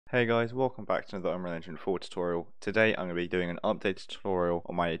Hey guys, welcome back to another Unreal Engine 4 tutorial. Today I'm going to be doing an updated tutorial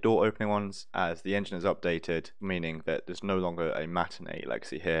on my door opening ones, as the engine is updated, meaning that there's no longer a Matinee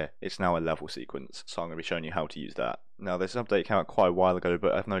legacy here, it's now a level sequence, so I'm going to be showing you how to use that. Now this update came out quite a while ago,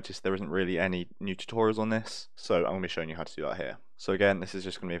 but I've noticed there isn't really any new tutorials on this, so I'm going to be showing you how to do that here. So again, this is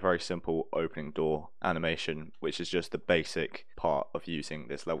just going to be a very simple opening door animation, which is just the basic part of using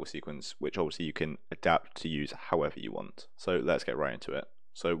this level sequence, which obviously you can adapt to use however you want. So let's get right into it.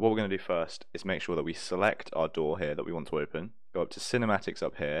 So what we're going to do first is make sure that we select our door here that we want to open, go up to cinematics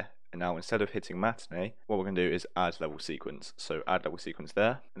up here, and now instead of hitting Matinee, what we're going to do is add level sequence. So add level sequence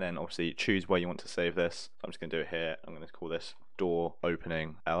there, and then obviously choose where you want to save this. So I'm just going to do it here. I'm going to call this door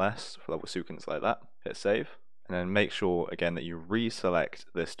opening ls for level sequence like that. Hit save, and then make sure again that you reselect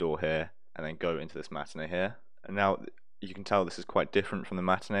this door here, and then go into this Matinee here. And now you can tell this is quite different from the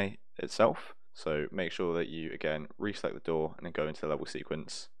Matinee itself. So make sure that you again reselect the door and then go into the level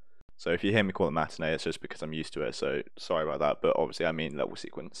sequence. So if you hear me call it Matinee, it's just because I'm used to it, so sorry about that, but obviously I mean level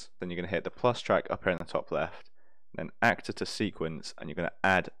sequence. Then you're going to hit the plus track up here in the top left, then actor to sequence, and you're going to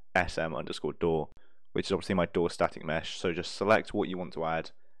add sm_door, which is obviously my door static mesh. So just select what you want to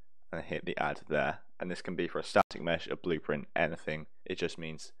add and hit the add there. And this can be for a static mesh, a blueprint, anything. It just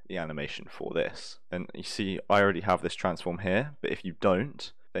means the animation for this. And you see I already have this transform here, but if you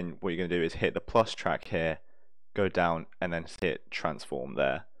don't, then what you're going to do is hit the plus track here, go down, and then hit transform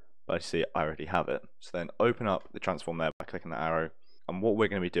there. But I see I already have it. So then open up the transform there by clicking the arrow. And what we're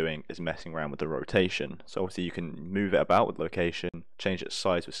going to be doing is messing around with the rotation. So obviously you can move it about with location, change its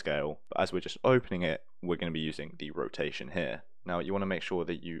size with scale. But as we're just opening it, we're going to be using the rotation here. Now you want to make sure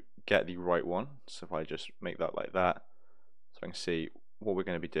that you get the right one. So if I just make that like that, so I can see what we're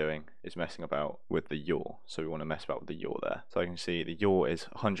going to be doing is messing about with the yaw. So we want to mess about with the yaw there. So I can see the yaw is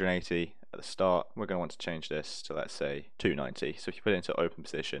 180 at the start. We're going to want to change this to, let's say, 290. So if you put it into open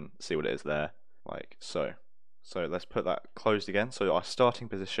position, see what it is there, like so. So let's put that closed again. So our starting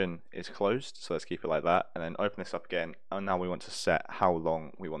position is closed, so let's keep it like that, and then open this up again, and now we want to set how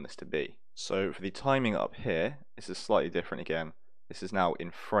long we want this to be. So for the timing up here, this is slightly different again. This is now in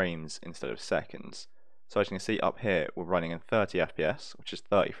frames instead of seconds. So as you can see up here, we're running in 30 FPS, which is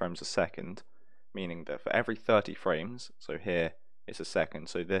 30 frames a second, meaning that for every 30 frames, so here it's a second,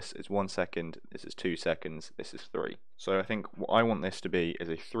 so this is 1 second, this is 2 seconds, this is 3. So I think what I want this to be is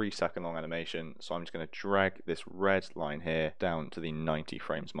a 3-second long animation, so I'm just going to drag this red line here down to the 90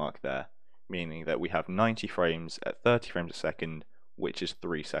 frames mark there, meaning that we have 90 frames at 30 frames a second, which is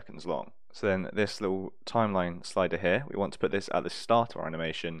 3 seconds long. So then this little timeline slider here, we want to put this at the start of our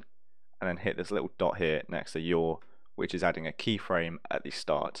animation, and then hit this little dot here next to yaw, which is adding a keyframe at the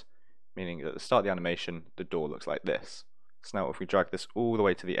start, meaning that at the start of the animation, the door looks like this. So now if we drag this all the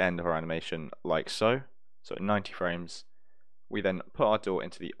way to the end of our animation, like so at 90 frames, we then put our door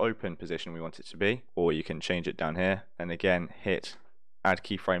into the open position we want it to be, or you can change it down here, and again hit add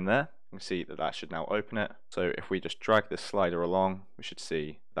keyframe there. You can see that that should now open it. So if we just drag this slider along, we should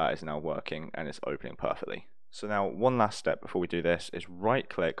see that is now working and it's opening perfectly. So now one last step before we do this is right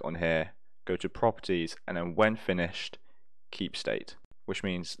click on here, go to properties, and then when finished, keep state, which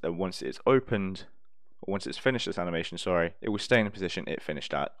means that once it's opened, or once it's finished this animation, sorry, it will stay in the position it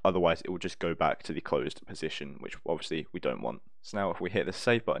finished at, otherwise it will just go back to the closed position, which obviously we don't want. So now if we hit the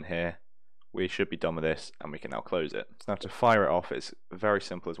save button here, we should be done with this and we can now close it. So now to fire it off, it's very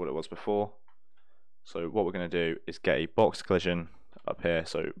simple as what it was before. So what we're going to do is get a box collision up here,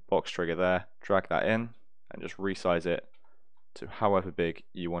 so box trigger there, drag that in, and just resize it to however big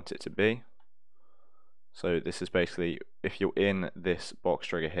you want it to be. So this is basically, if you're in this box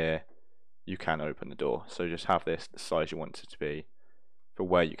trigger here, you can open the door. So just have this the size you want it to be for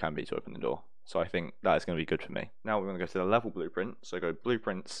where you can be to open the door. So I think that is going to be good for me. Now we're going to go to the level blueprint. So go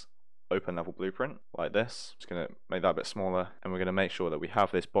blueprints, open level blueprint, like this. Just going to make that a bit smaller, and we're going to make sure that we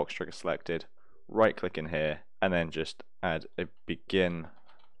have this box trigger selected, right click in here, and then just add a begin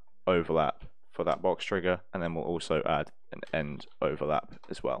overlap for that box trigger, and then we'll also add an end overlap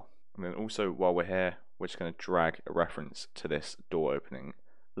as well. And then also while we're here, we're just going to drag a reference to this door opening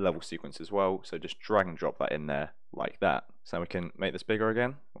level sequence as well, so just drag and drop that in there like that. So now we can make this bigger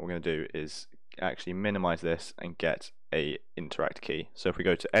again. What we're going to do is actually minimize this and get a interact key. So if we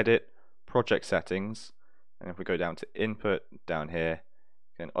go to edit, project settings, and if we go down to input down here,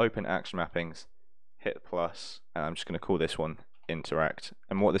 you can open action mappings, hit plus, and I'm just going to call this one interact.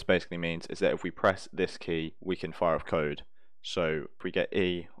 And what this basically means is that if we press this key, we can fire off code. So if we get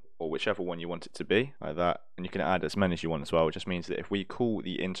E, or whichever one you want it to be, like that, and you can add as many as you want as well, which just means that if we call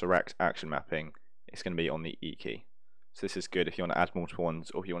the interact action mapping, it's going to be on the E key. So this is good if you want to add multiple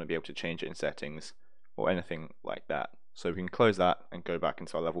ones, or if you want to be able to change it in settings, or anything like that. So we can close that and go back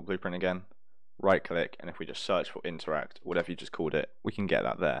into our level blueprint again, right click, and if we just search for interact, whatever you just called it, we can get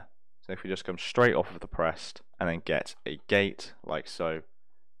that there. So if we just come straight off of the pressed and then get a gate like so,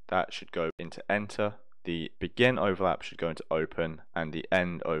 that should go into enter. The begin overlap should go into open, and the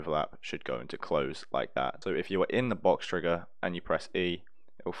end overlap should go into close like that. So if you are in the box trigger and you press E,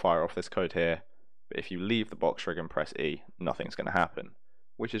 it will fire off this code here. But if you leave the box trigger and press E, nothing's going to happen,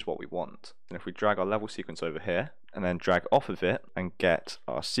 which is what we want. And if we drag our level sequence over here and then drag off of it and get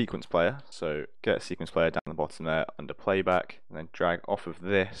our sequence player, so get a sequence player down the bottom there under playback, and then drag off of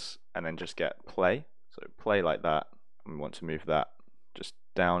this and then just get play. So play like that, and we want to move that just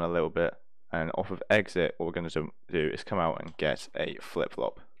down a little bit. And off of exit, what we're going to do is come out and get a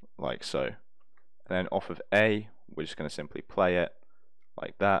flip-flop, like so. And then off of A, we're just going to simply play it,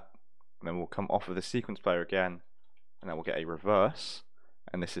 like that. And then we'll come off of the sequence player again, and then we'll get a reverse.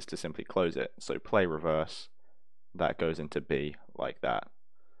 And this is to simply close it. So play reverse, that goes into B, like that.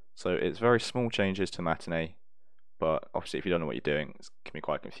 So it's very small changes to Matinee, but obviously if you don't know what you're doing, it can be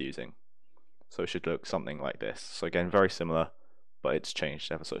quite confusing. So it should look something like this. So again, very similar, but it's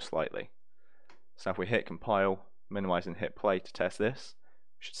changed ever so slightly. So if we hit compile, minimize and hit play to test this,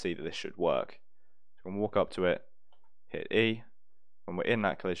 we should see that this should work. So we can walk up to it, hit E. When we're in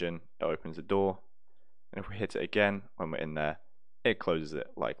that collision, it opens the door. And if we hit it again, when we're in there, it closes it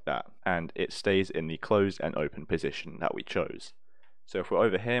like that. And it stays in the closed and open position that we chose. So if we're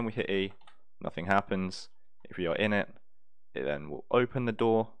over here and we hit E, nothing happens. If we are in it, it then will open the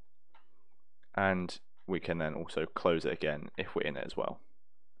door. And we can then also close it again if we're in it as well.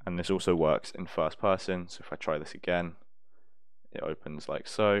 And this also works in first person, so if I try this again, it opens like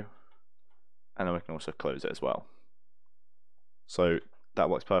so, and then we can also close it as well. So that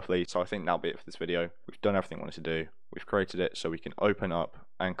works perfectly. So I think that'll be it for this video. We've done everything we wanted to do. We've created it so we can open up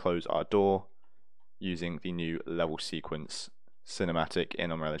and close our door using the new level sequence cinematic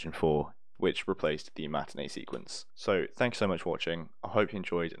in Unreal Engine 4, which replaced the Matinee sequence. So thanks so much for watching. I hope you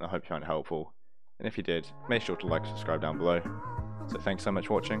enjoyed and I hope you found it helpful. And if you did, make sure to like and subscribe down below. So thanks so much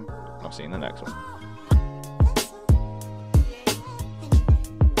for watching, and I'll see you in the next one.